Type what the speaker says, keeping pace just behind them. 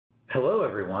Hello,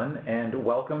 everyone, and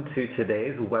welcome to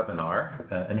today's webinar,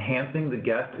 Enhancing the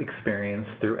Guest Experience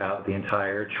Throughout the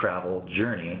Entire Travel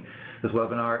Journey. This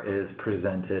webinar is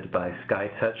presented by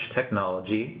SkyTouch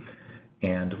Technology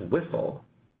and Whistle.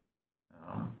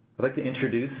 I'd like to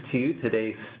introduce to you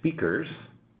today's speakers.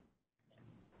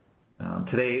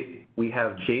 Today we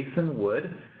have Jason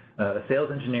Wood, a sales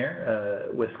engineer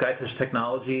with SkyTouch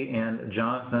Technology, and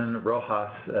Jonathan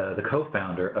Rojas, the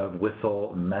co-founder of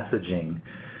Whistle Messaging.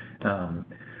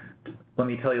 Let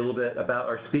me tell you a little bit about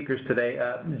our speakers today.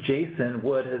 Jason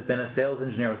Wood has been a sales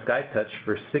engineer with SkyTouch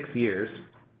for 6 years,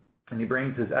 and he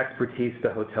brings his expertise to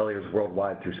hoteliers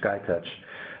worldwide through SkyTouch.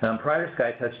 Prior to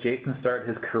SkyTouch, Jason started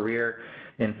his career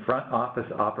in front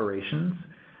office operations,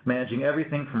 managing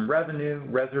everything from revenue,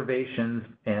 reservations,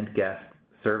 and guest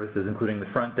services, including the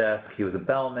front desk. He was a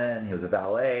bellman, he was a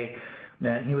valet,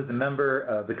 and he was a member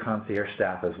of the concierge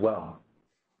staff as well.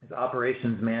 His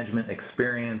operations management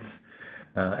experience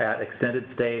at extended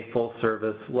stay, full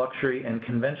service, luxury, and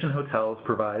convention hotels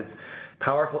provides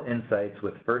powerful insights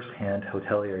with firsthand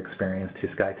hotelier experience to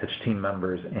SkyTouch team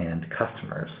members and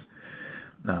customers.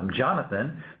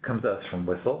 Jonathan comes to us from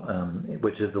Whistle,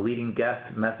 which is the leading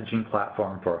guest messaging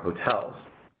platform for hotels.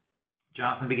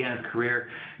 Jonathan began his career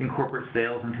in corporate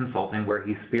sales and consulting, where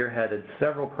he spearheaded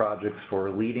several projects for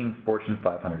leading Fortune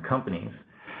 500 companies.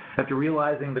 After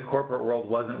realizing the corporate world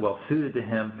wasn't well suited to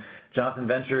him, Jonathan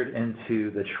ventured into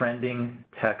the trending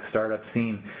tech startup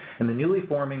scene in the newly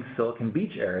forming Silicon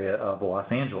Beach area of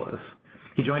Los Angeles.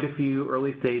 He joined a few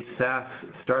early-stage SaaS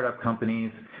startup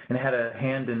companies and had a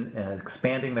hand in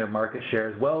expanding their market share,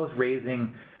 as well as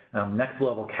raising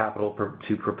next-level capital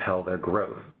to propel their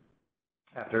growth.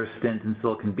 After a stint in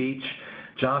Silicon Beach,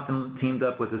 Jonathan teamed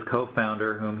up with his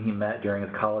co-founder, whom he met during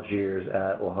his college years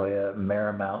at La Jolla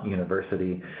Marymount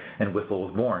University, and Whistle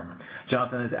was born.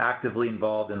 Jonathan is actively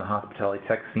involved in the hospitality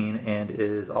tech scene and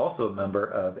is also a member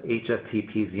of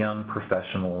HFTP's Young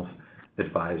Professionals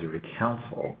Advisory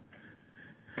Council.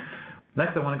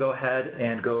 Next, I want to go ahead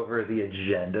and go over the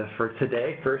agenda for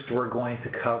today. First, we're going to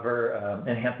cover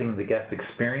enhancing the guest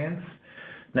experience.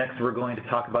 Next, we're going to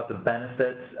talk about the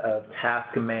benefits of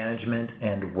task management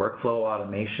and workflow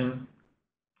automation.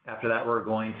 After that, we're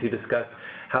going to discuss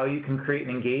how you can create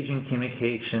engaging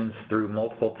communications through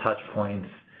multiple touch points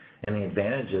and the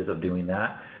advantages of doing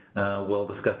that. We'll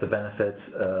discuss the benefits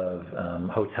of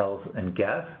hotels and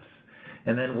guests.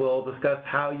 And then we'll discuss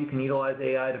how you can utilize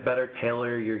AI to better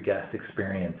tailor your guest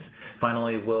experience.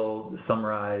 Finally, we'll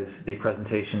summarize the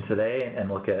presentation today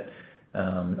and look at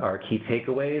our key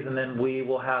takeaways, and then we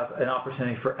will have an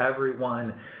opportunity for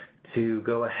everyone to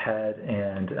go ahead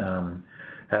and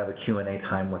have a Q&A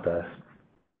time with us.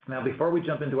 Now, before we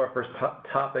jump into our first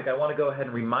topic, I want to go ahead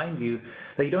and remind you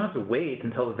that you don't have to wait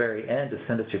until the very end to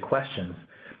send us your questions.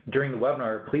 During the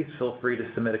webinar, please feel free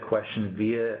to submit a question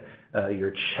via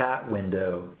your chat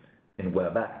window in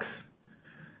WebEx.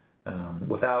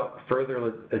 Without further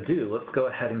ado, let's go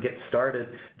ahead and get started.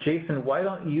 Jason, why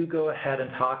don't you go ahead and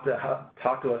talk to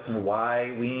us on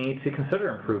why we need to consider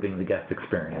improving the guest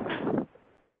experience?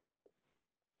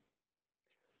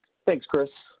 Thanks, Chris.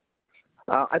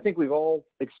 I think we've all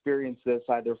experienced this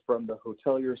either from the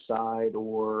hotelier side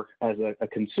or as a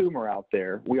consumer out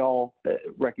there. We all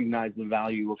recognize the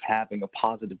value of having a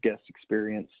positive guest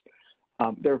experience.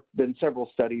 There have been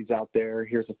several studies out there.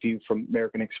 Here's a few from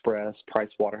American Express,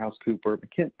 PricewaterhouseCoopers,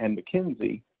 and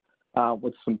McKinsey,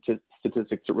 with some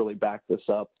statistics to really back this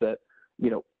up, that,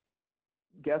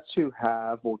 guests who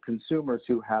have, or consumers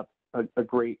who have a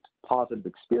great positive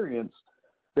experience,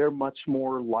 they're much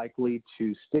more likely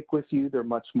to stick with you. They're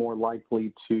much more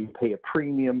likely to pay a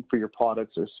premium for your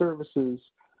products or services.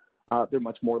 They're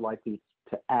much more likely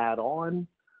to add on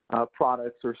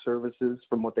products or services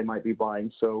from what they might be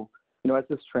buying. So, as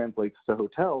this translates to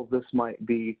hotels, this might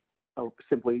be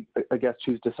simply a guest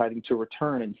who's deciding to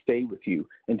return and stay with you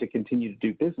and to continue to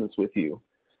do business with you,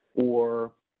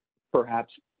 or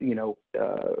perhaps,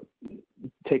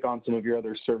 take on some of your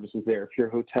other services there. If your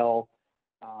hotel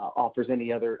offers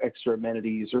any other extra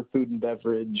amenities or food and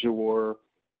beverage or,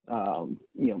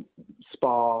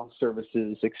 spa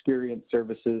services, experience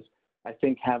services, I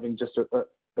think having just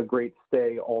a great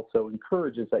stay also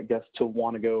encourages that guest to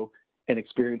want to go and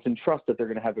experience and trust that they're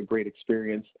going to have a great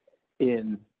experience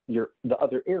in the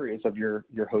other areas of your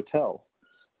hotel.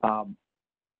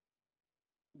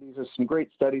 These are some great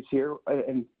studies here,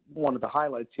 and one of the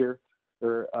highlights here,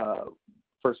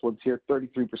 first one's here,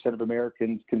 33% of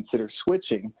Americans consider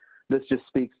switching. This just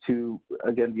speaks to,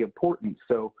 again, the importance.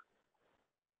 So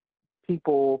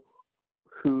people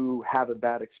who have a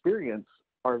bad experience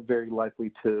are very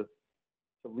likely to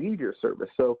leave your service.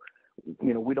 So,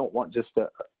 we don't want just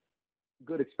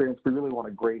good experience. We really want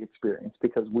a great experience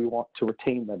because we want to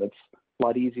retain them. It's a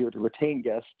lot easier to retain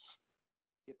guests,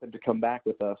 get them to come back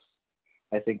with us,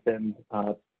 I think, than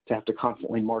to have to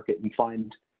constantly market and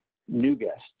find new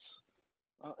guests.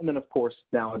 And then, of course,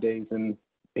 nowadays in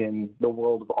the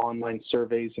world of online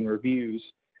surveys and reviews,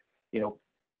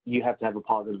 you have to have a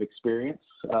positive experience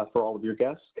for all of your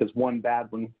guests, because one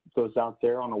bad one goes out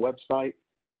there on a website,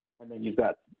 and then you've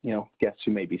got, guests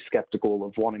who may be skeptical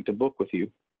of wanting to book with you.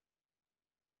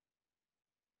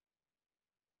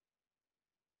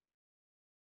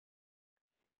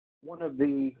 One of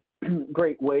the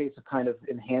great ways of kind of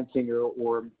enhancing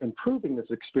or improving this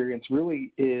experience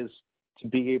really is to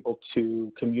be able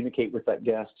to communicate with that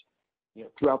guest,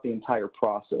 throughout the entire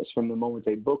process, from the moment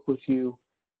they book with you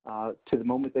to the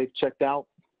moment they've checked out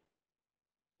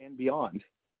and beyond.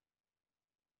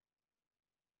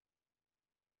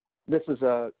 This is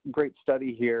a great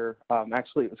study here.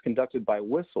 Actually, it was conducted by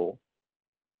Whistle.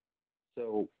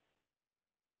 So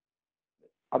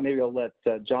maybe I'll let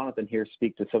Jonathan here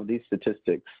speak to some of these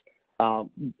statistics.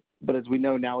 But as we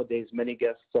know nowadays, many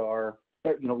guests are,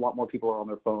 a lot more people are on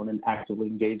their phone and actively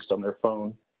engaged on their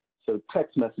phone. So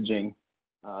text messaging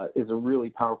is a really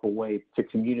powerful way to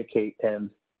communicate and,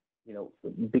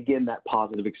 begin that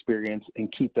positive experience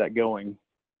and keep that going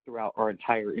throughout our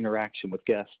entire interaction with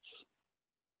guests.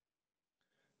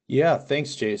 Yeah,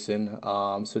 thanks, Jason.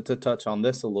 So to touch on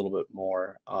this a little bit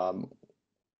more,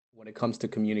 when it comes to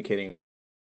communicating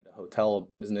the hotel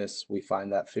business, we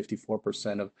find that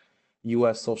 54% of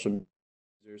U.S. social media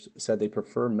users said they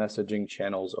prefer messaging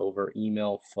channels over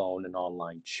email, phone, and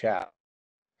online chat.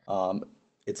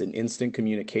 It's an instant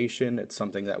communication. It's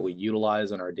something that we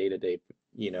utilize in our day-to-day,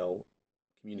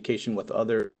 communication with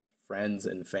other friends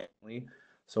and family.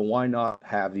 So why not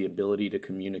have the ability to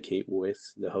communicate with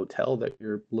the hotel that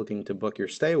you're looking to book your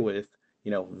stay with,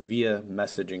 via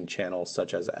messaging channels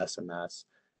such as SMS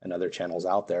and other channels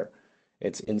out there.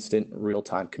 It's instant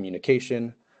real-time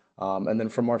communication. And then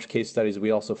from our case studies,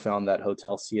 we also found that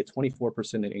hotels see a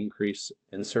 24% increase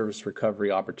in service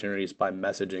recovery opportunities by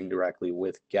messaging directly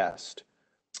with guests.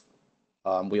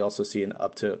 We also see an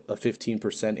up to a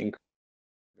 15% increase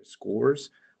in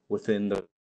scores within the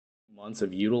months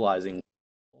of utilizing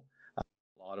a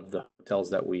lot of the hotels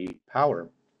that we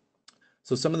power.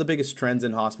 So some of the biggest trends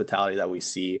in hospitality that we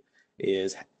see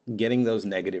is getting those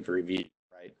negative reviews,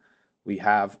 right? We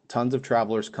have tons of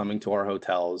travelers coming to our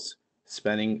hotels,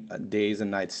 spending days and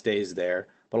night stays there,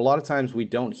 but a lot of times we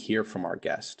don't hear from our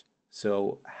guest.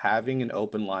 So having an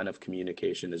open line of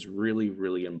communication is really,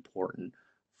 really important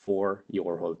for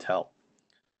your hotel.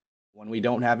 When we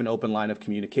don't have an open line of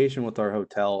communication with our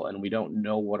hotel and we don't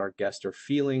know what our guests are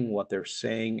feeling, what they're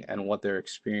saying, and what their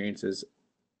experiences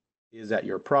is at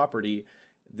your property,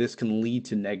 this can lead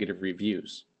to negative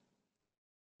reviews.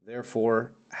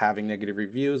 Therefore, having negative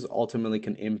reviews ultimately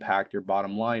can impact your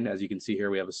bottom line. As you can see here,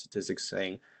 we have a statistic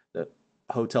saying that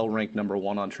hotel ranked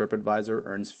 #1 on TripAdvisor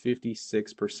earns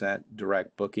 56%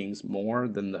 direct bookings more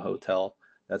than the hotel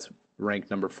that's ranked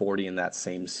 #40 in that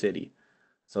same city.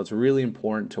 So it's really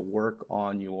important to work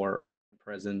on your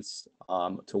presence,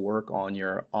 to work on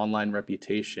your online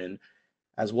reputation,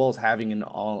 as well as having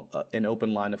an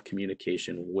open line of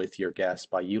communication with your guests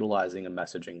by utilizing a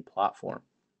messaging platform.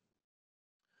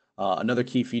 Another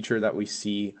key feature that we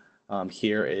see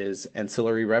here is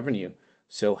ancillary revenue.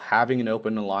 So having an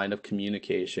open line of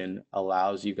communication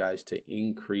allows you guys to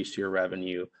increase your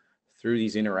revenue through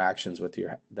these interactions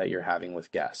that you're having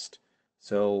with guests.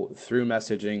 So through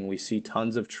messaging, we see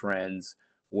tons of trends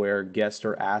where guests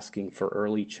are asking for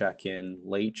early check-in,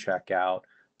 late checkout,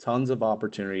 tons of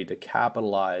opportunity to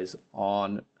capitalize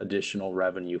on additional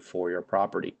revenue for your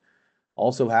property.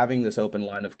 Also, having this open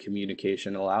line of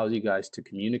communication allows you guys to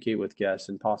communicate with guests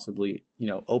and possibly,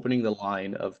 opening the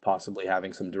line of possibly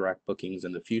having some direct bookings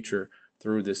in the future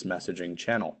through this messaging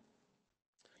channel.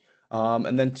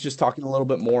 And then just talking a little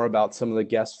bit more about some of the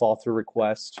guest fall through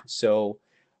requests. So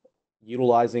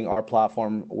utilizing our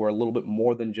platform, we're a little bit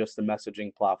more than just a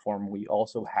messaging platform. We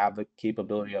also have the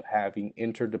capability of having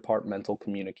interdepartmental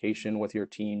communication with your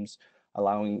teams,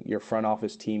 allowing your front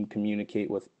office team communicate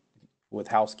with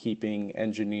housekeeping,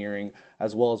 engineering,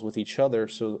 as well as with each other,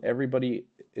 so everybody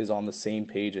is on the same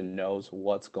page and knows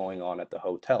what's going on at the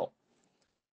hotel.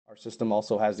 Our system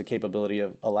also has the capability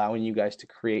of allowing you guys to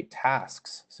create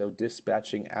tasks, so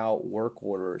dispatching out work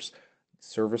orders,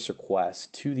 service requests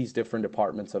to these different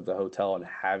departments of the hotel and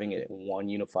having it in one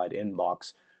unified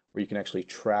inbox where you can actually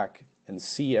track and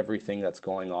see everything that's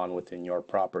going on within your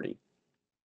property.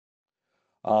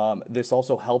 This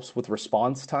also helps with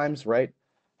response times, right?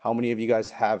 How many of you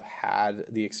guys have had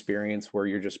the experience where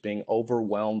you're just being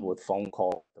overwhelmed with phone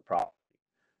calls to the property?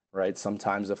 right?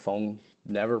 Sometimes the phone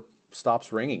never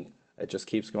stops ringing. It just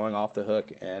keeps going off the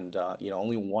hook, and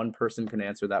only one person can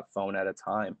answer that phone at a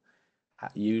time.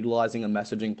 Utilizing a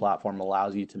messaging platform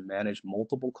allows you to manage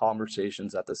multiple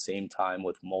conversations at the same time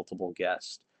with multiple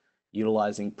guests.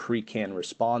 Utilizing pre-canned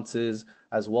responses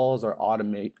as well as our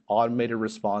automated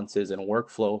responses and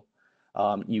workflow,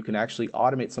 you can actually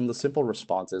automate some of the simple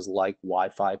responses like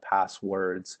Wi-Fi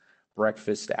passwords,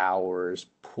 breakfast hours,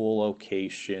 pool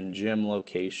location, gym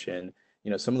location,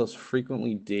 some of those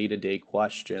frequently day-to-day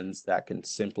questions that can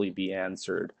simply be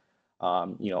answered,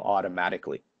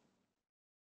 automatically.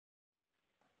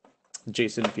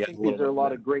 Jason, if you I have think a little these are a bit lot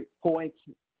more. of great points.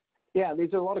 Yeah,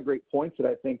 these are a lot of great points that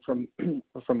I think from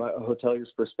from a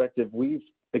hotelier's perspective, we've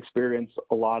experienced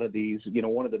a lot of these.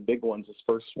 One of the big ones, this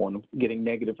first one, getting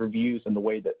negative reviews, and the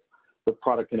way that the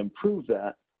product can improve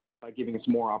that by giving us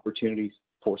more opportunities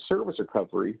for service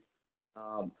recovery.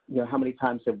 How many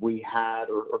times have we had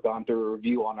or gone through a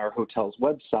review on our hotel's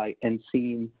website and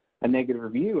seen a negative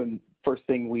review, and first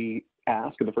thing we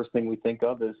ask, or the first thing we think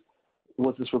of is,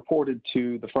 was this reported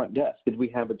to the front desk? Did we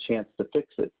have a chance to fix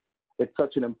it? It's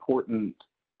such an important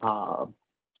kind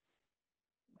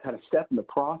of step in the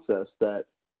process that,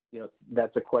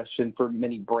 that's a question for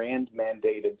many brand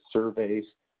mandated surveys.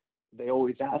 They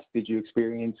always ask, did you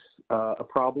experience a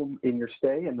problem in your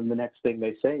stay? And then the next thing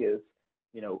they say is,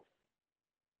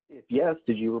 if yes,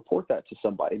 did you report that to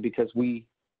somebody? Because we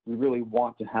really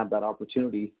want to have that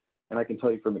opportunity. And I can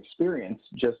tell you from experience,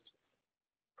 just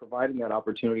providing that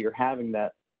opportunity or having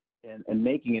that and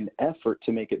making an effort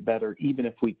to make it better, even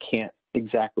if we can't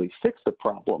exactly fix the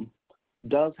problem,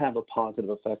 does have a positive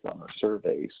effect on our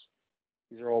surveys.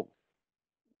 These are all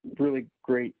really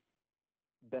great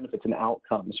benefits and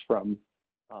outcomes from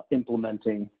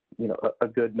implementing, a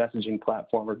good messaging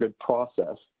platform or good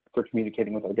process for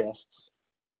communicating with our guests.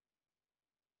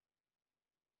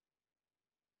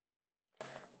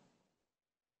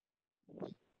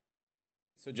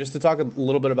 So just to talk a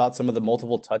little bit about some of the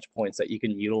multiple touch points that you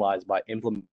can utilize by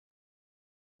implementing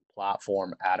a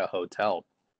platform at a hotel.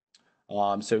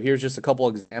 So here's just a couple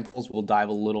examples. We'll dive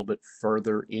a little bit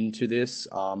further into this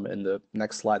in the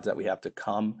next slides that we have to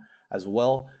come as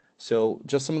well. So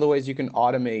just some of the ways you can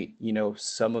automate,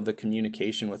 some of the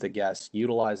communication with a guest,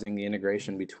 utilizing the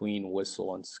integration between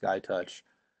Whistle and SkyTouch.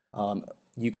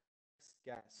 You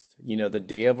guest, the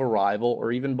day of arrival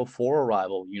or even before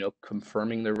arrival,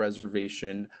 confirming their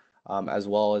reservation, as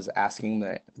well as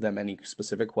asking them any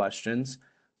specific questions.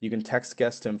 You can text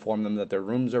guests to inform them that their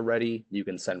rooms are ready. You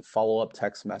can send follow-up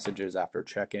text messages after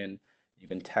check-in. You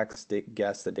can text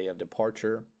guests the day of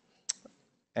departure,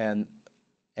 and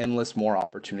endless more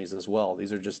opportunities as well.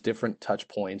 These are just different touch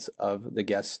points of the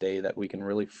guest stay that we can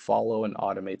really follow and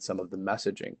automate some of the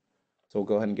messaging. So we'll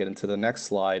go ahead and get into the next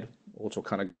slide, which will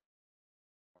kind of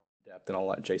depth, and I'll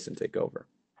let Jason take over.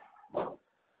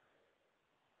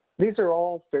 These are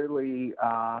all fairly,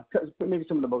 maybe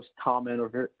some of the most common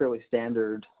or fairly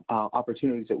standard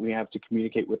opportunities that we have to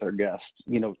communicate with our guests.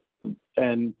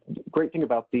 And the great thing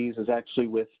about these is actually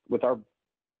with our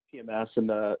PMS and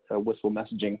the Whistle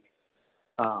messaging,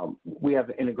 we have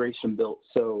an integration built.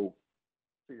 So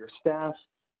for your staff,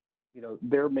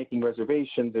 they're making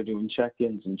reservations, they're doing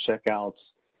check-ins and check-outs.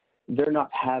 They're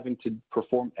not having to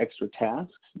perform extra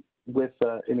tasks. With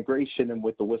integration and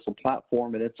with the Whistle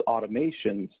platform and its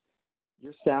automations,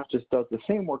 your staff just does the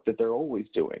same work that they're always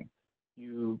doing.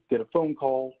 You get a phone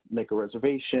call, make a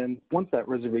reservation. Once that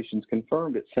reservation is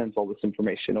confirmed, it sends all this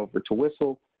information over to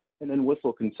Whistle, and then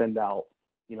Whistle can send out,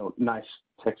 nice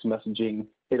text messaging.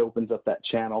 It opens up that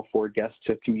channel for guests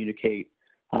to communicate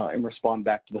and respond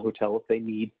back to the hotel if they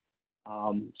need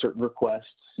certain requests.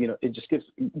 It just gives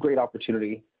great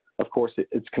opportunity. Of course,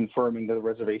 it's confirming that the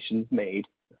reservation is made.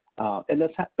 And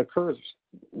this occurs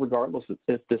regardless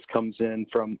if this comes in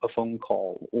from a phone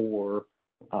call or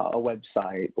a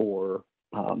website or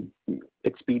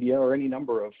Expedia or any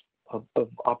number of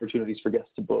opportunities for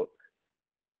guests to book.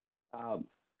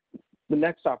 The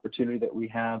next opportunity that we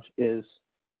have is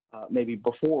maybe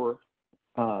before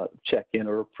check-in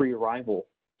or pre-arrival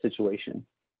situation.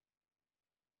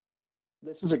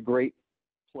 This is a great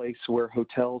place where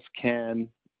hotels can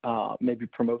maybe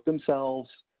promote themselves,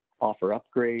 offer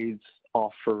upgrades,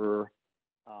 offer,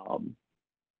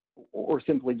 or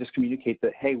simply just communicate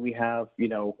that, hey, we have,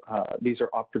 these are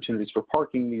opportunities for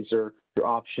parking, these are your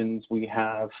options. We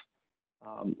have,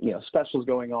 specials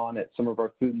going on at some of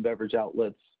our food and beverage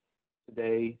outlets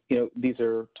today. These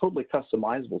are totally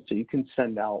customizable, so you can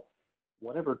send out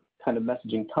whatever kind of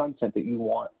messaging content that you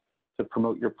want to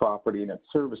promote your property and its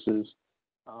services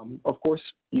Of course,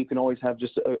 you can always have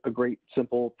just a great,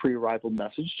 simple pre-arrival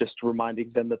message, just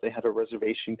reminding them that they have a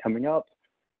reservation coming up,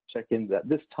 check-ins at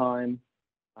this time,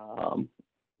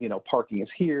 parking is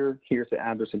here, here's the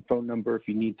address and phone number if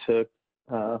you need to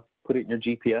put it in your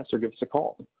GPS or give us a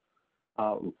call.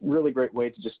 Really great way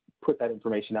to just put that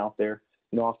information out there.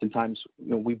 Oftentimes,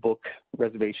 we book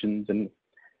reservations and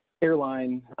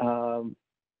airline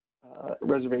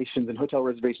reservations and hotel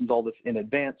reservations, all this in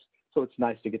advance. So it's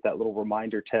nice to get that little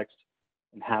reminder text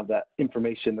and have that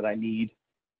information that I need,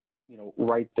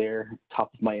 right there,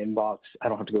 top of my inbox. I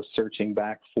don't have to go searching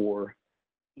back for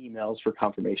emails for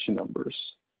confirmation numbers.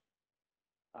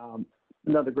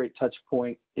 Another great touch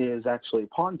point is actually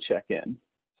upon check-in.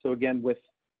 So again, with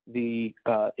the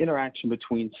interaction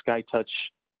between SkyTouch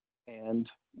and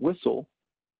Whistle,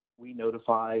 we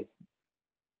notify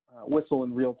Whistle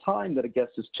in real time that a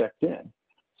guest is checked in.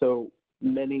 So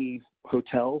many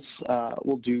hotels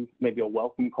will do maybe a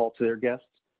welcome call to their guests.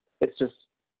 It's just,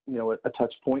 a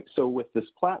touch point. So with this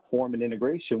platform and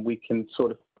integration, we can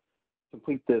sort of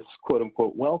complete this quote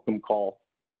unquote welcome call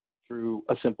through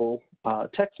a simple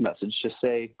text message. Just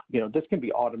say, this can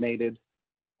be automated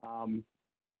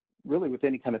really with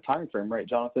any kind of time frame, right,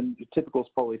 Jonathan? The typical is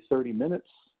probably 30 minutes.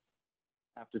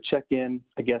 After check-in,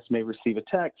 a guest may receive a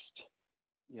text,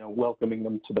 welcoming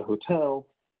them to the hotel.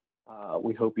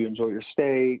 We hope you enjoy your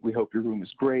stay. We hope your room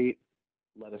is great.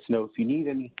 Let us know if you need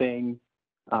anything.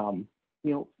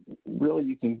 Really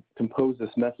you can compose this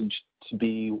message to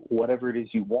be whatever it is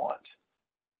you want.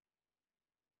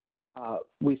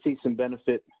 We see some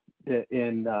benefit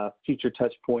in future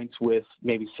touch points with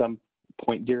maybe some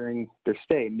point during their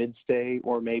stay, mid-stay,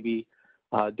 or maybe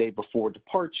day before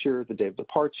departure, the day of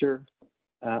departure.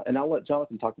 And I'll let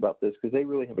Jonathan talk about this because they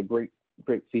really have a great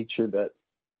feature that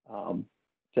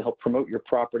to help promote your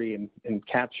property and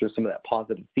capture some of that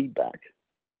positive feedback.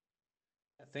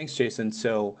 Thanks, Jason.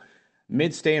 So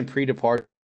mid-stay and pre-departure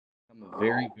become a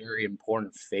very, very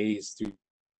important phase through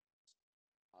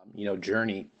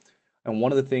journey. And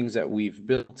one of the things that we've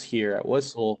built here at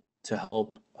Whistle to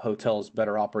help hotels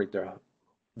better operate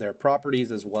their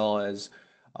properties, as well as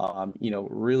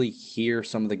really hear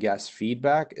some of the guest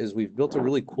feedback, is we've built a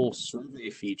really cool survey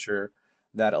feature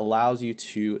that allows you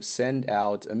to send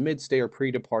out a mid-stay or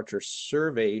pre-departure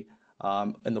survey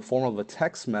in the form of a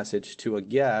text message to a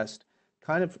guest,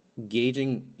 kind of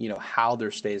gauging, how their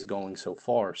stay is going so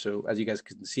far. So as you guys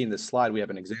can see in this slide, we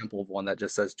have an example of one that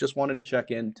just says, just wanted to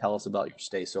check in, tell us about your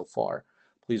stay so far.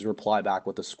 Please reply back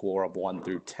with a score of 1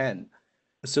 through 10.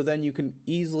 So then you can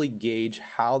easily gauge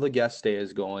how the guest stay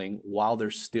is going while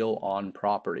they're still on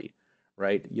property,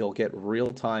 right? You'll get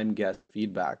real-time guest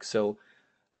feedback. So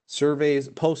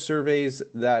post surveys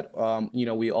that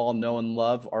we all know and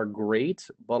love are great,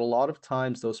 but a lot of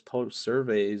times those post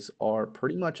surveys are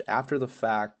pretty much after the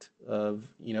fact of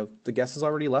the guest has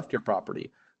already left your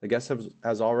property. The guest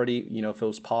has already, if it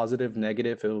was positive,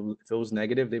 negative, if it was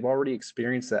negative, they've already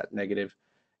experienced that negative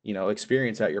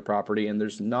experience at your property, and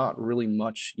there's not really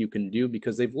much you can do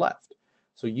because they've left.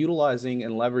 So utilizing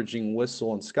and leveraging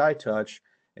Whistle and SkyTouch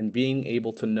and being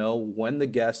able to know when the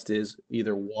guest is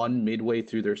either 1, midway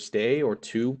through their stay, or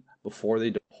 2, before they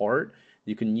depart,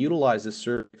 you can utilize this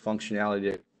survey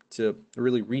functionality to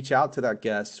really reach out to that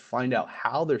guest, find out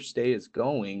how their stay is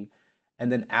going, and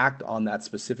then act on that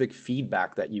specific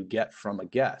feedback that you get from a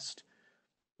guest.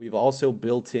 We've also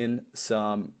built in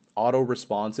some auto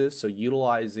responses. So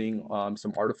utilizing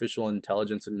some artificial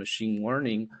intelligence and machine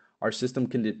learning, our system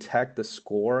can detect the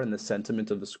score and the sentiment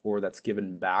of the score that's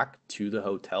given back to the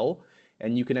hotel.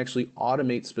 And you can actually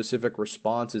automate specific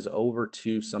responses over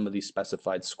to some of these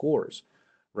specified scores,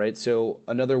 right? So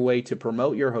another way to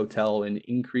promote your hotel and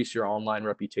increase your online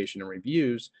reputation and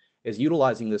reviews is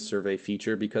utilizing this survey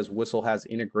feature, because Whistle has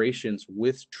integrations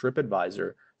with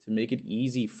TripAdvisor to make it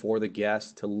easy for the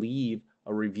guest to leave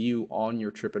a review on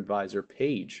your TripAdvisor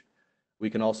page. We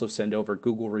can also send over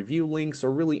Google review links,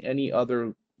 or really any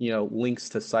other links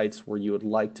to sites where you would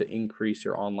like to increase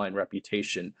your online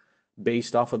reputation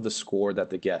based off of the score that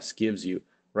the guest gives you,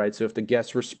 right? So if the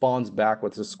guest responds back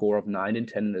with a score of 9 and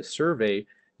 10 in this survey,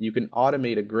 you can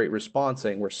automate a great response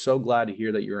saying, we're so glad to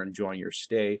hear that you're enjoying your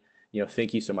stay.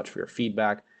 Thank you so much for your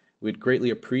feedback. We'd greatly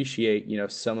appreciate,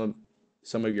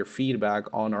 some of your feedback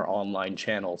on our online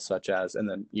channels, such as, and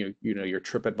then your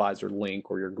TripAdvisor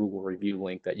link or your Google review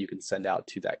link that you can send out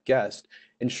to that guest,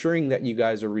 ensuring that you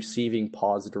guys are receiving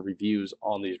positive reviews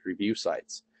on these review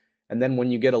sites. And then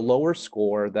when you get a lower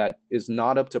score that is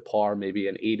not up to par, maybe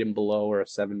an 8 and below or a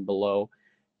 7 below,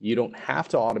 you don't have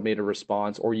to automate a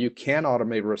response, or you can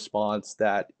automate a response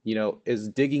that is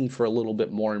digging for a little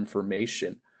bit more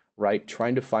information, right?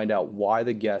 Trying to find out why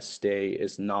the guest stay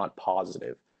is not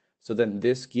positive. So then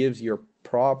this gives your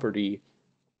property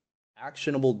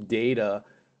actionable data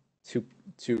to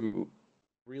to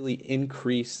really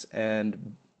increase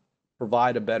and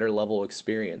provide a better level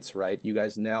experience, right? You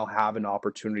guys now have an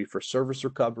opportunity for service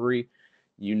recovery.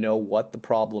 You know what the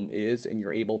problem is, and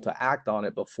you're able to act on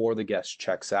it before the guest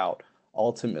checks out.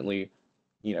 Ultimately,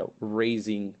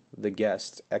 raising the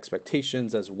guest's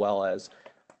expectations as well as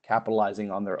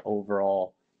capitalizing on their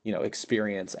overall,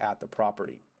 experience at the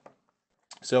property.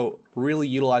 So really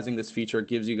utilizing this feature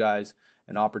gives you guys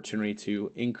an opportunity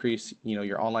to increase,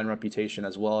 your online reputation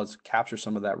as well as capture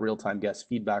some of that real-time guest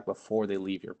feedback before they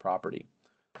leave your property.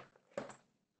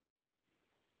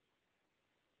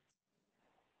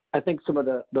 I think some of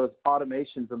those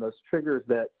automations and those triggers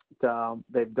that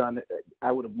they've done,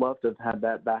 I would have loved to have had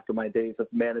that back in my days of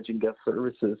managing guest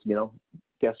services.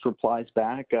 Guest replies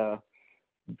back,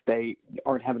 they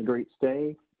aren't having a great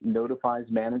stay, notifies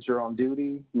manager on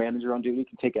duty. Manager on duty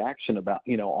can take action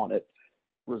on it,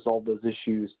 resolve those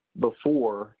issues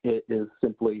before it is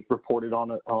simply reported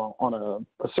on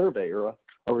a survey or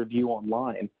a review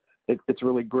online. It's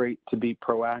really great to be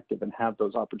proactive and have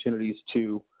those opportunities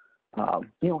to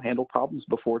handle problems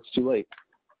before it's too late.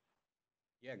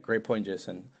 Yeah, great point,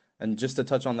 Jason. And just to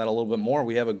touch on that a little bit more,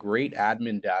 we have a great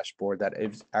admin dashboard that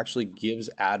actually gives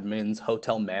admins,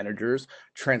 hotel managers,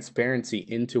 transparency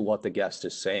into what the guest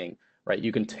is saying, right?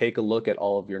 You can take a look at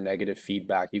all of your negative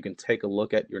feedback. You can take a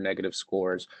look at your negative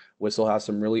scores. Whistle has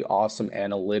some really awesome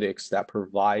analytics that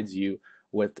provides you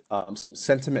with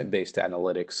sentiment-based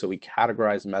analytics. So we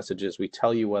categorize messages. We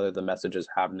tell you whether the messages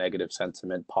have negative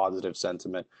sentiment, positive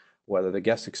sentiment, whether the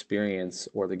guest experience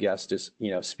or the guest is,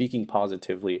 speaking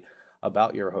positively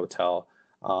about your hotel.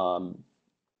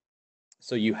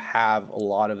 So you have a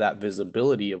lot of that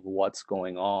visibility of what's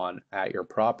going on at your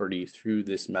property through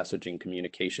this messaging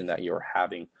communication that you're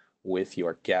having with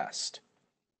your guest.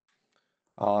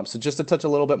 So just to touch a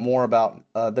little bit more about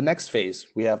the next phase,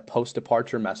 we have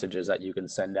post-departure messages that you can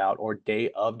send out or day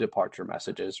of departure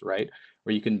messages, right?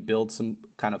 Where you can build some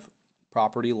kind of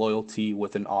property loyalty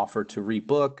with an offer to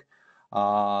rebook,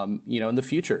 in the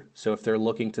future. So if they're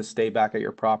looking to stay back at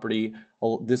your property,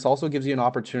 this also gives you an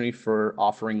opportunity for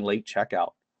offering late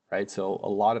checkout, right? So a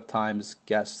lot of times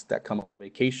guests that come on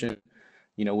vacation,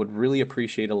 would really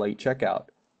appreciate a late checkout.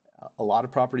 A lot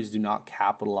of properties do not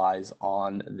capitalize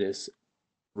on this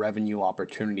revenue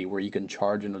opportunity where you can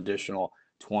charge an additional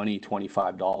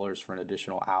 $25 for an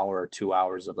additional hour or 2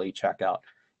 hours of late checkout.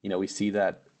 We see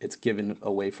that it's given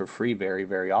away for free very,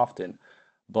 very often.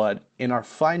 But in our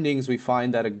findings, we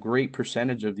find that a great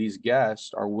percentage of these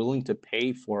guests are willing to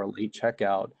pay for a late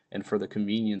checkout and for the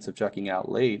convenience of checking out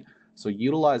late. So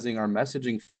utilizing our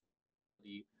messaging,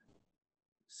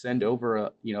 send over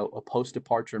a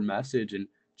post-departure message and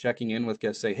checking in with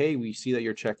guests, say, hey, we see that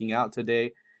you're checking out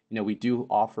today. We do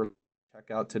offer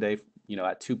checkout today,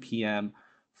 at 2 p.m.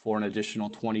 for an additional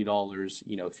 $20,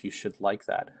 if you should like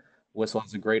that. Whistle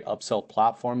has a great upsell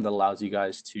platform that allows you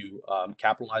guys to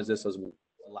capitalize this as well.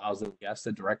 Allows the guest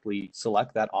to directly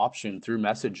select that option through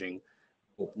messaging.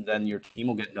 Then your team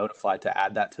will get notified to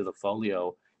add that to the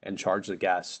folio and charge the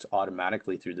guest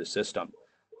automatically through the system.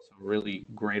 So really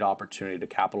great opportunity to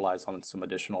capitalize on some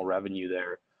additional revenue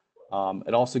there.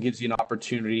 It also gives you an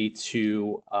opportunity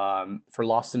to for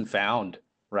lost and found,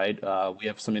 right? We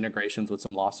have some integrations with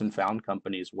some lost and found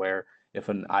companies where if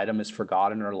an item is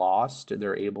forgotten or lost,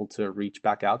 they're able to reach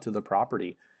back out to the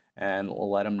property and we'll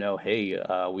let them know, hey,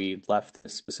 we left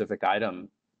this specific item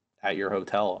at your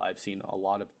hotel. I've seen a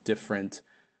lot of different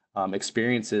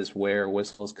experiences where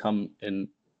whistles come in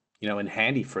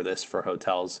handy for this for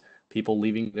hotels. People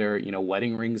leaving their,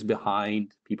 wedding rings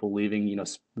behind, people leaving,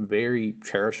 very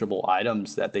cherishable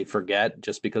items that they forget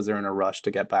just because they're in a rush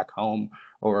to get back home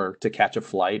or to catch a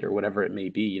flight or whatever it may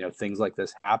be. Things like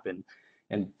this happen.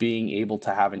 And being able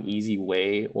to have an easy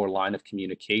way or line of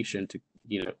communication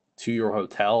to your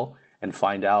hotel and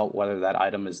find out whether that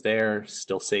item is there,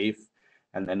 still safe,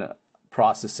 and then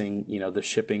processing, the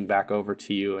shipping back over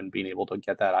to you and being able to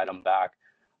get that item back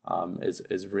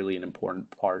is really an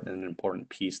important part and an important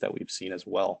piece that we've seen as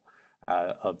well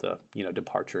of the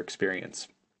departure experience.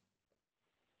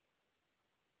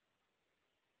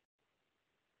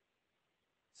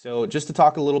 So just to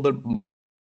talk a little bit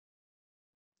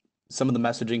some of the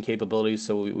messaging capabilities.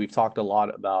 So we've talked a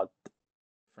lot about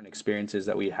different experiences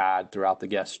that we had throughout the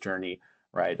guest journey,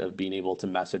 right? Of being able to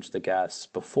message the guests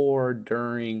before,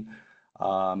 during,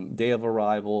 day of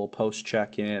arrival, post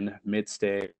check-in,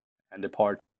 mid-stay, and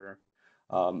departure.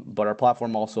 But our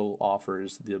platform also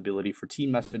offers the ability for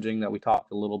team messaging that we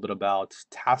talked a little bit about,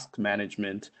 task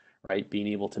management, right? Being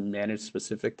able to manage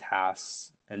specific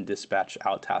tasks and dispatch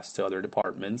out tasks to other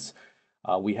departments.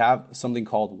 We have something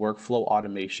called workflow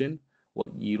automation, what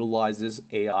utilizes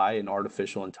AI and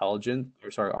artificial intelligence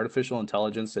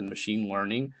and machine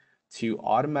learning to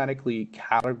automatically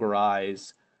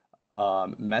categorize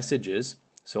messages.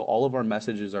 So all of our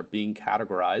messages are being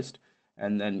categorized,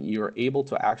 and then you're able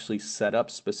to actually set up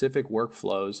specific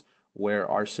workflows where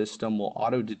our system will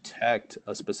auto detect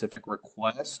a specific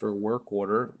request or work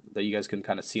order that you guys can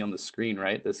kind of see on the screen,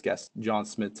 right? This guest, John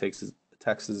Smith,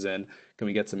 texts in, can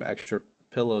we get some extra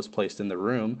pillows placed in the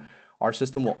room? Our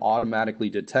system will automatically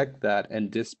detect that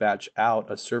and dispatch out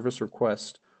a service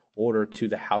request order to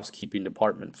the housekeeping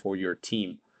department for your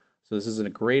team. So this is a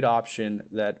great option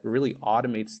that really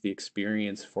automates the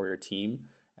experience for your team,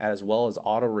 as well as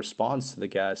auto responds to the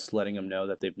guests, letting them know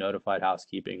that they've notified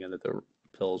housekeeping and that the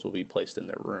pillows will be placed in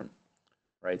their room,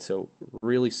 right? So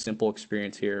really simple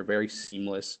experience here, very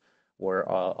seamless, where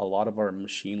a lot of our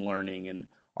machine learning and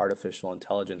artificial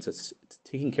intelligence is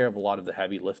taking care of a lot of the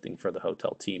heavy lifting for the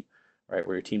hotel team, right?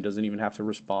 Where your team doesn't even have to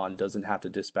respond, doesn't have to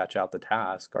dispatch out the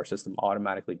task. Our system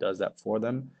automatically does that for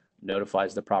them,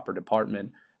 notifies the proper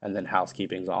department, and then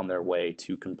housekeeping's on their way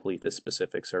to complete this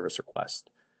specific service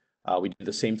request. We do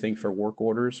the same thing for work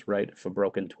orders, right? If a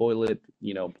broken toilet,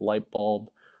 light bulb,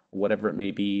 whatever it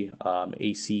may be,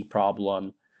 AC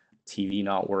problem, TV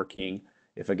not working.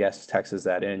 If a guest texts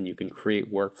that in, you can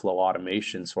create workflow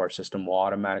automation so our system will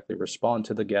automatically respond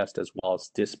to the guest as well as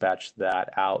dispatch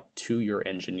that out to your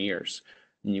engineers.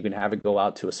 And you can have it go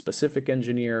out to a specific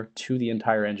engineer, to the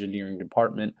entire engineering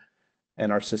department,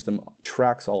 and our system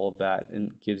tracks all of that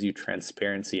and gives you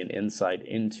transparency and insight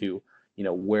into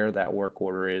where that work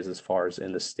order is as far as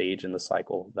in the stage in the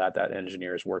cycle that that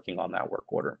engineer is working on that work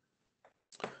order.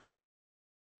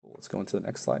 Let's go into the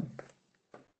next slide.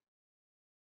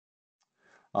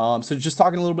 So just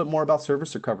talking a little bit more about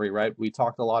service recovery, right? We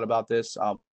talked a lot about this.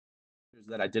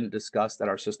 That I didn't discuss that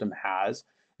our system has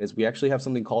is we actually have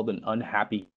something called an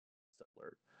unhappy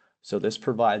alert. So this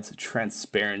provides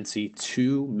transparency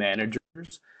to managers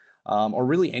or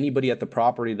really anybody at the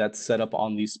property that's set up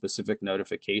on these specific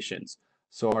notifications.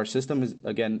 So our system is,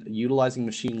 again, utilizing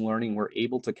machine learning. We're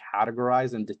able to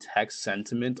categorize and detect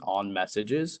sentiment on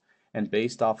messages. And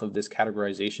based off of this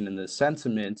categorization and the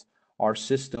sentiment, our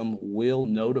system will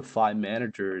notify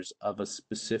managers of a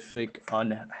specific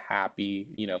unhappy,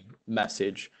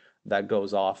 message that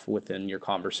goes off within your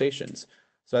conversations.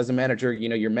 So as a manager,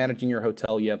 you're managing your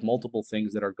hotel, you have multiple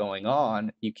things that are going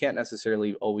on. You can't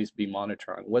necessarily always be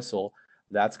monitoring whistle.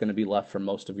 That's going to be left for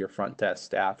most of your front desk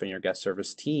staff and your guest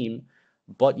service team,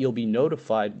 but you'll be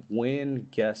notified when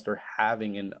guests are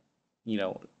having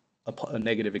a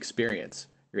negative experience.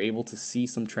 You're able to see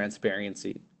some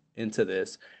transparency into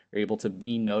this. You're able to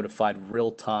be notified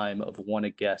real time of when a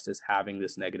guest is having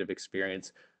this negative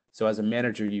experience. So as a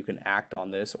manager, you can act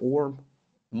on this or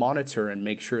monitor and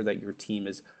make sure that your team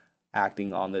is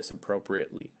acting on this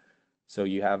appropriately. So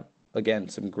you have, again,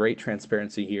 some great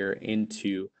transparency here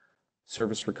into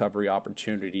service recovery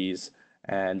opportunities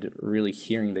and really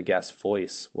hearing the guest's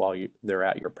voice while they're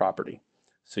at your property.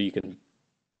 So you can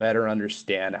better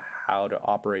understand how to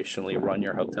operationally run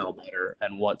your hotel better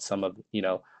and what some of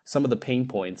the pain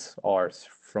points are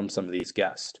from some of these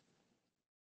guests.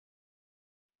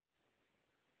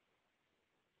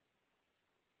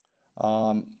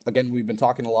 Again, we've been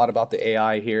talking a lot about the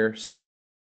AI here.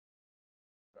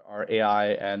 Our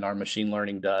AI and our machine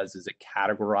learning does is it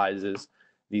categorizes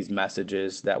these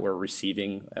messages that we're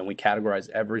receiving, and we categorize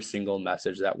every single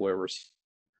message that we're receiving.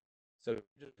 So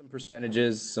just some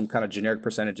percentages, some kind of generic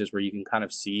percentages where you can kind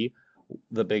of see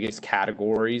the biggest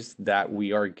categories that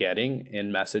we are getting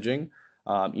in messaging.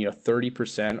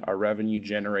 30% are revenue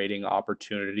generating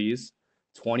opportunities.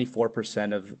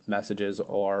 24% of messages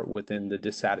are within the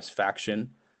dissatisfaction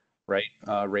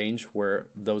range, where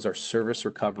those are service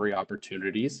recovery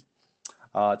opportunities.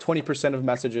 20% of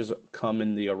messages come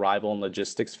in the arrival and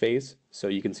logistics phase. So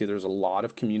you can see there's a lot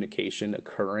of communication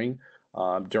occurring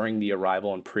during the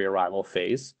arrival and pre-arrival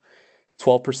phase.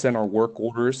 12% are work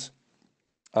orders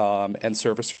and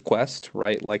service requests,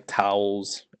 right? Like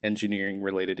towels, engineering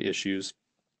related issues.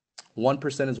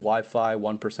 1% is Wi-Fi,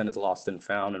 1% is lost and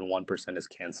found, and 1% is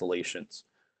cancellations.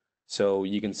 So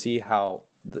you can see how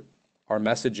our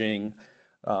messaging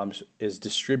is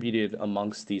distributed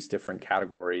amongst these different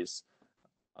categories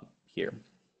here.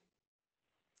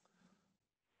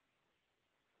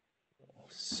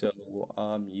 So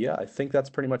yeah, I think that's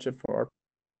pretty much it for our.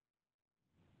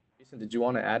 Jason, did you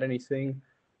want to add anything?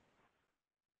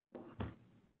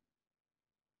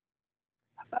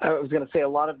 I was going to say a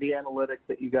lot of the analytics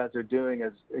that you guys are doing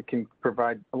is it can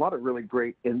provide a lot of really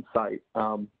great insight.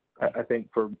 I think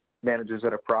for managers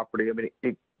at a property, I mean,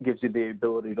 it gives you the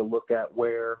ability to look at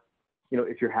where,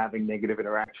 if you're having negative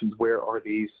interactions, where are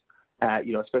these at,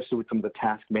 especially with some of the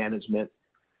task management.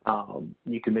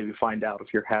 You can maybe find out if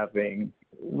you're having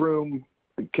room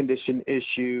condition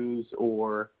issues,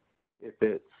 or if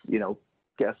it's,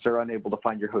 guests are unable to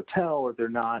find your hotel, or they're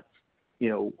not,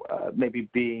 maybe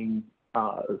being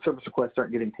service requests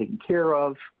aren't getting taken care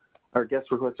of, or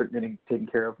guest requests aren't getting taken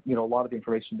care of. A lot of the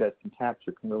information that can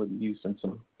capture can really be used in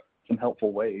some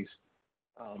helpful ways.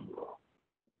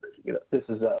 This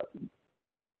is a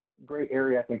great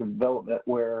area, I think, of development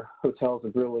where hotels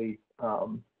have really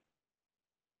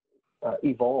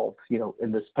evolved,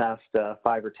 in this past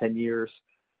 5 or 10 years.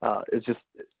 It's just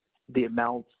the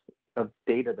amount of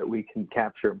data that we can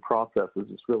capture and process is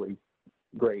just really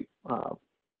great.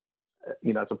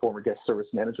 As a former guest service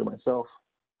manager myself,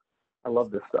 I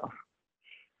love this stuff.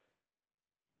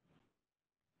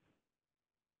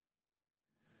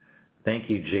 Thank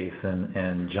you, Jason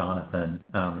and Jonathan.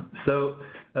 So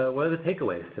what are the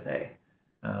takeaways today?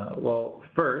 Well,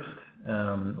 first,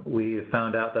 we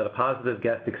found out that a positive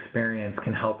guest experience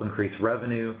can help increase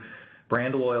revenue,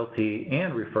 brand loyalty,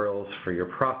 and referrals for your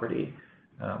property.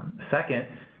 Second,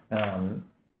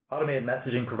 automated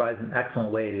messaging provides an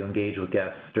excellent way to engage with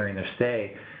guests during their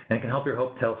stay, and it can help your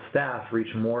hotel staff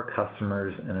reach more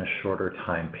customers in a shorter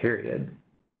time period.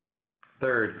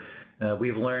 Third,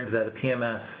 we've learned that a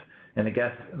PMS and a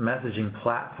guest messaging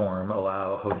platform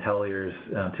allow hoteliers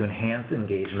to enhance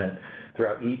engagement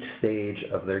throughout each stage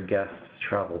of their guests'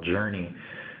 travel journey.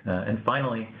 And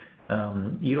finally,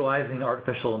 utilizing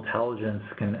artificial intelligence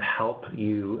can help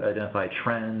you identify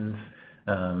trends,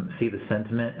 see the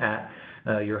sentiment at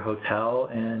your hotel,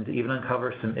 and even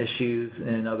uncover some issues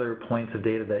in other points of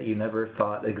data that you never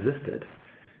thought existed.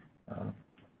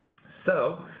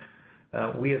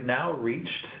 We have now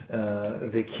reached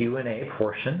the Q&A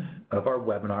portion of our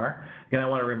webinar. And I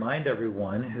want to remind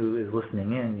everyone who is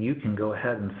listening in, you can go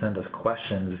ahead and send us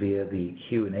questions via the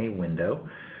Q&A window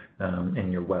in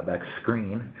your WebEx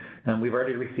screen. And we've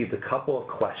already received a couple of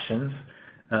questions.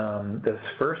 This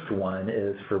first one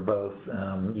is for both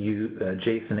you,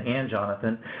 Jason and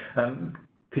Jonathan.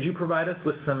 Could you provide us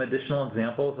with some additional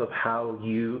examples of how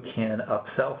you can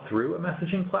upsell through a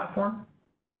messaging platform?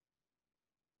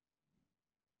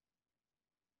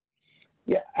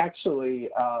 Yeah, actually,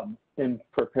 in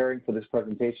preparing for this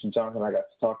presentation, Jonathan and I got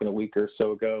to talking a week or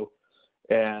so ago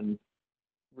and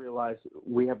realized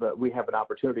we have an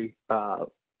opportunity to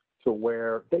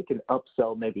where they can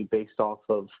upsell maybe based off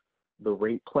of the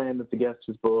rate plan that the guest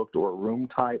has booked or room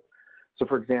type. So,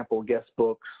 for example, guest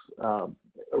books a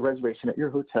reservation at your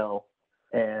hotel,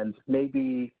 and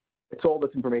maybe it's all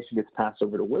this information gets passed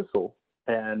over to Whistle,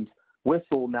 and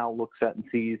Whistle now looks at and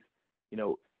sees,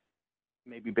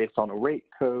 maybe based on a rate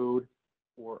code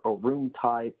or a room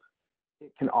type,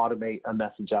 it can automate a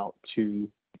message out to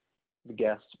the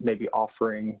guest, maybe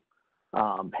offering,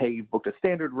 hey, you've booked a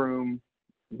standard room,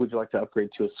 would you like to upgrade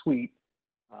to a suite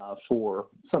for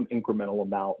some incremental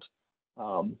amount?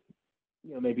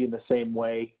 Maybe in the same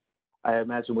way, I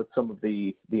imagine with some of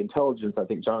the intelligence, I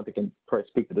think Jonathan can probably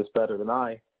speak to this better than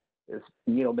I, is,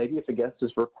 maybe if a guest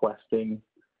is requesting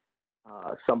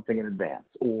something in advance,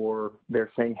 or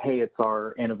they're saying, hey, it's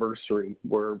our anniversary,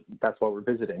 that's why we're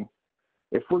visiting.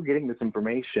 If we're getting this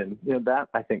information, that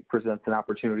I think presents an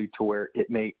opportunity to where it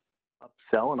may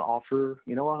upsell and offer,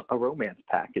 a romance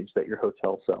package that your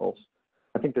hotel sells.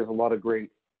 I think there's a lot of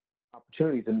great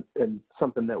opportunities, and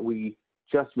something that we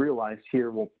just realized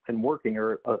here in working,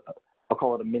 or I'll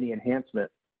call it a mini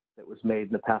enhancement that was made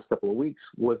in the past couple of weeks,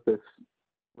 was this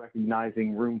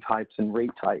recognizing room types and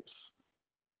rate types.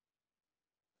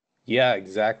 Yeah,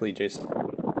 exactly, Jason.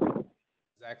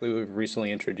 Exactly, we've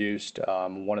recently introduced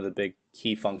one of the big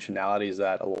key functionalities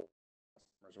that a lot of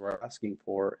customers were asking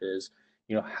for is,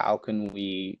 how can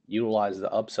we utilize the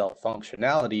upsell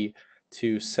functionality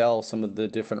to sell some of the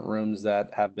different rooms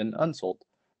that have been unsold,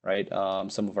 right?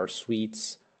 Some of our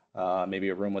suites, maybe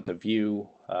a room with a view,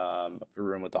 a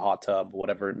room with a hot tub,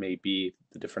 whatever it may be,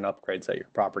 the different upgrades that your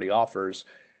property offers.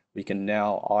 We can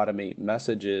now automate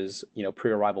messages,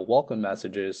 pre-arrival welcome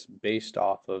messages based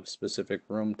off of specific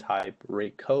room type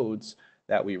rate codes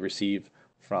that we receive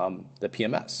from the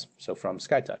PMS, so from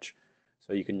SkyTouch.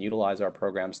 So you can utilize our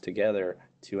programs together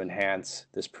to enhance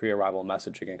this pre-arrival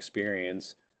messaging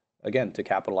experience, again, to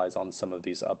capitalize on some of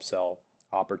these upsell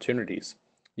opportunities.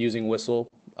 Using Whistle,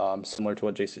 similar to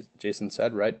what Jason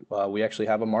said, right? We actually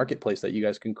have a marketplace that you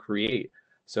guys can create.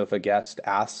 So if a guest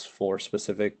asks for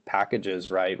specific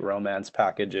packages, right, romance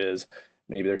packages,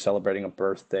 maybe they're celebrating a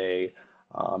birthday,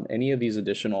 any of these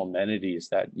additional amenities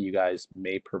that you guys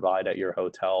may provide at your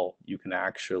hotel, you can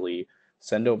actually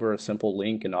send over a simple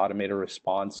link and automate a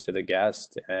response to the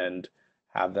guest and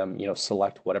have them,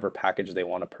 select whatever package they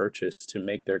want to purchase to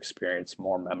make their experience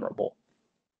more memorable.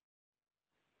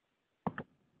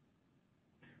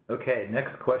 Okay,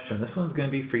 next question. This one's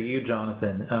going to be for you,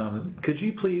 Jonathan. Could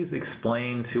you please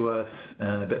explain to us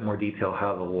in a bit more detail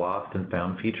how the lost and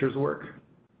found features work?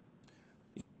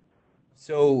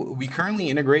 So we currently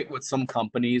integrate with some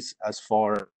companies as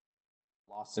far as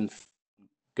lost and found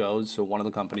goes. So one of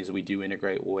the companies that we do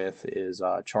integrate with is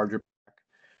Charger.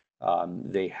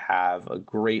 They have a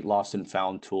great lost and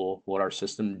found tool. What our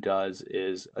system does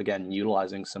is, again,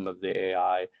 utilizing some of the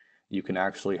AI, you can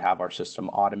actually have our system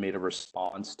automate a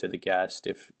response to the guest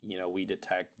if we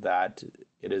detect that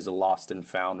it is a lost and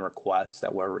found request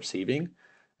that we're receiving.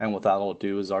 And what that'll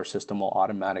do is our system will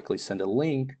automatically send a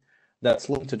link that's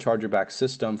linked to Chargerback's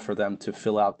system for them to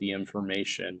fill out the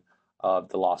information of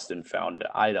the lost and found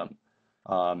item.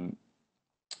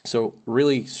 So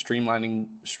really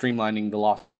streamlining the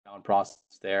lost and found process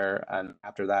there, and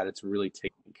after that, it's really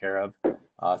taken care of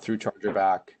through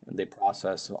Chargerback. They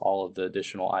process all of the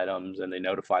additional items and they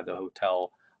notify the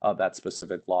hotel of that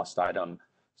specific lost item.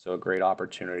 So a great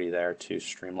opportunity there to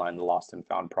streamline the lost and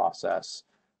found process.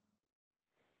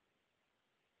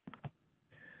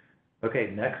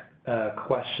 Okay, next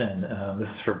question. This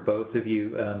is for both of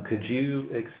you. Could you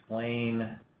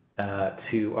explain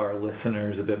to our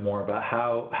listeners a bit more about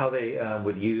how they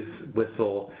would use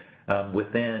Whistle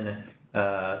within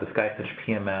the SkyTouch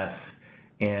PMS,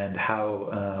 and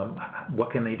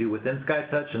what can they do within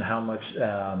SkyTouch, and how much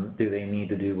do they need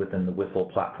to do within the Whistle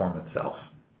platform itself?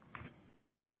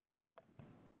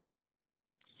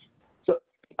 So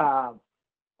I'll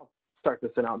start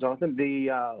this one out, Jonathan.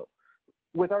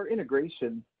 With our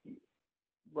integration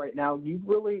right now, you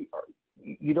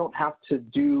don't have to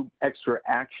do extra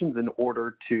actions in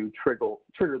order to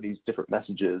trigger these different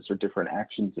messages or different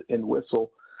actions in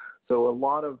Whistle. So a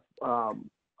lot of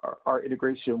our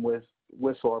integration with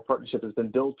Whistle, our partnership has been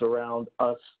built around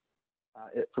us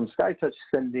from SkyTouch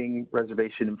sending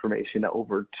reservation information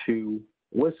over to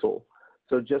Whistle.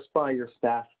 So just by your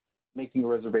staff making a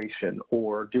reservation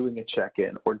or doing a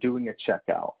check-in or doing a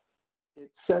checkout, it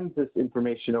sends this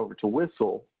information over to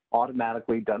Whistle,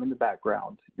 automatically done in the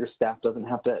background. Your staff doesn't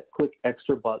have to click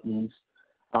extra buttons.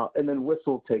 And then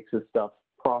Whistle takes this stuff,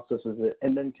 processes it,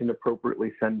 and then can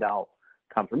appropriately send out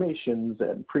confirmations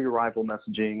and pre-arrival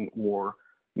messaging, or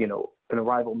an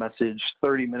arrival message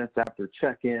 30 minutes after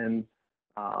check-in,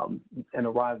 an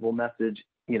arrival message,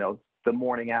 the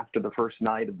morning after the first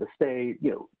night of the stay,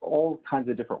 all kinds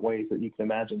of different ways that you can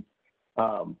imagine.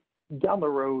 Down the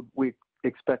road, we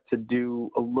expect to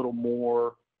do a little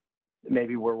more,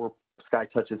 maybe where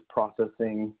SkyTouch is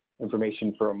processing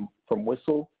information from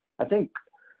Whistle. I think,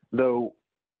 though,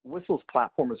 Whistle's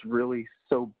platform is really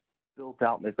so built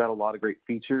out and they've got a lot of great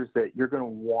features that you're going to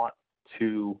want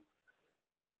to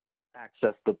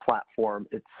access the platform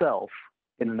itself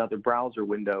in another browser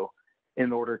window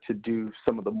in order to do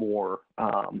some of the more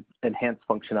enhanced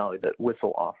functionality that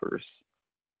Whistle offers.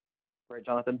 Right,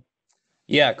 Jonathan?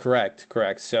 Yeah, correct.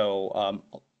 So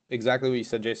exactly what you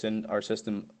said, Jason. Our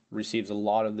system receives a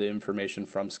lot of the information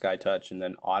from SkyTouch and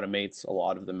then automates a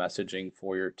lot of the messaging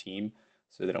for your team,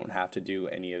 so they don't have to do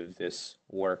any of this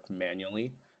work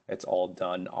manually. It's all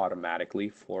done automatically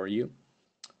for you.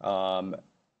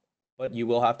 But you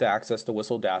will have to access the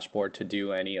Whistle dashboard to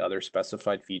do any other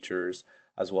specified features,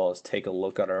 as well as take a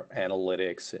look at our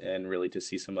analytics and really to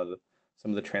see some of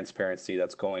the transparency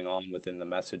that's going on within the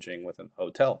messaging within the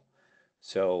hotel.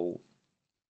 So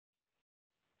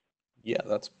yeah,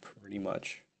 that's pretty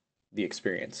much the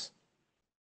experience.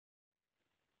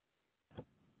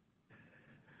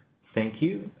 Thank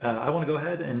you. I want to go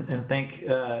ahead and thank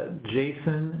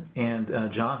Jason and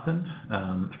Jonathan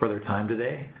for their time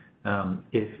today.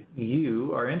 If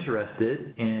you are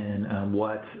interested in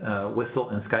what Whistle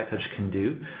and SkyTouch can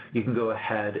do, you can go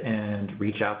ahead and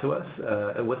reach out to us.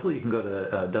 At Whistle, you can go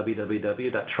to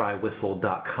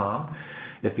www.trywhistle.com.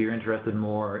 If you're interested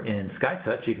more in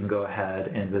SkyTouch, you can go ahead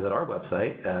and visit our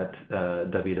website at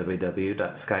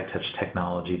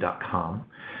www.skytouchtechnology.com.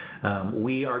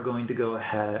 We are going to go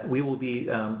ahead, we will be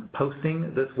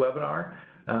posting this webinar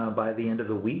by the end of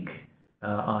the week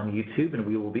on YouTube, and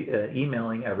we will be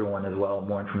emailing everyone as well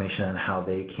more information on how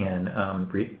they can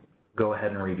go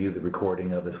ahead and review the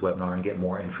recording of this webinar and get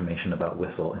more information about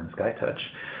Whistle and SkyTouch.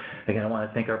 Again, I want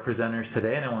to thank our presenters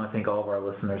today, and I want to thank all of our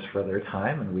listeners for their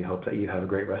time, and we hope that you have a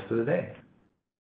great rest of the day.